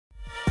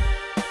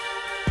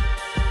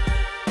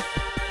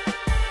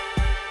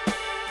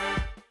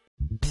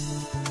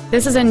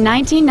This is a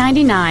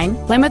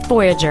 1999 Plymouth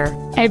Voyager,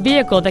 a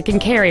vehicle that can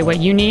carry what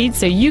you need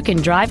so you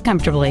can drive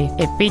comfortably.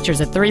 It features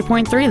a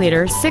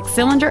 3.3-liter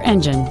six-cylinder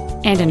engine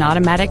and an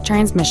automatic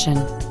transmission.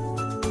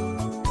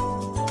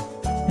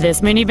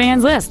 This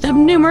minivan's list of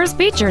numerous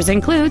features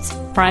includes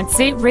front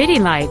seat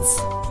reading lights,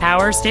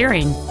 power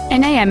steering,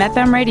 an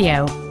AM/FM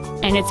radio,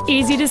 and it's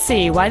easy to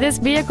see why this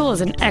vehicle is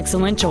an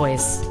excellent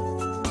choice.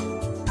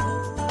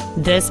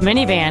 This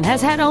minivan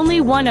has had only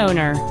one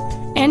owner,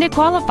 and it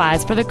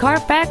qualifies for the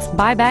Carfax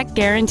buyback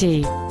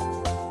guarantee.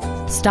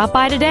 Stop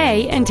by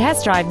today and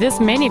test drive this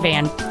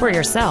minivan for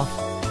yourself.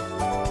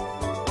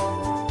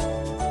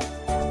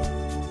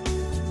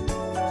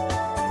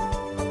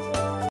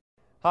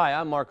 Hi,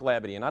 I'm Mark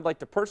Labadie, and I'd like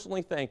to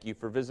personally thank you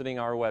for visiting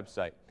our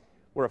website.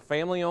 We're a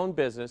family-owned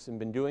business and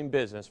been doing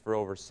business for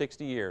over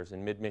 60 years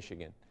in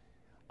mid-Michigan.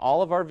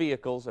 All of our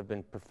vehicles have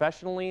been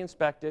professionally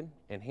inspected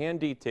and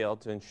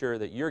hand-detailed to ensure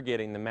that you're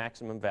getting the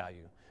maximum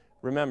value.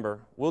 Remember,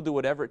 we'll do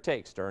whatever it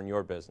takes to earn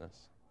your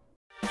business.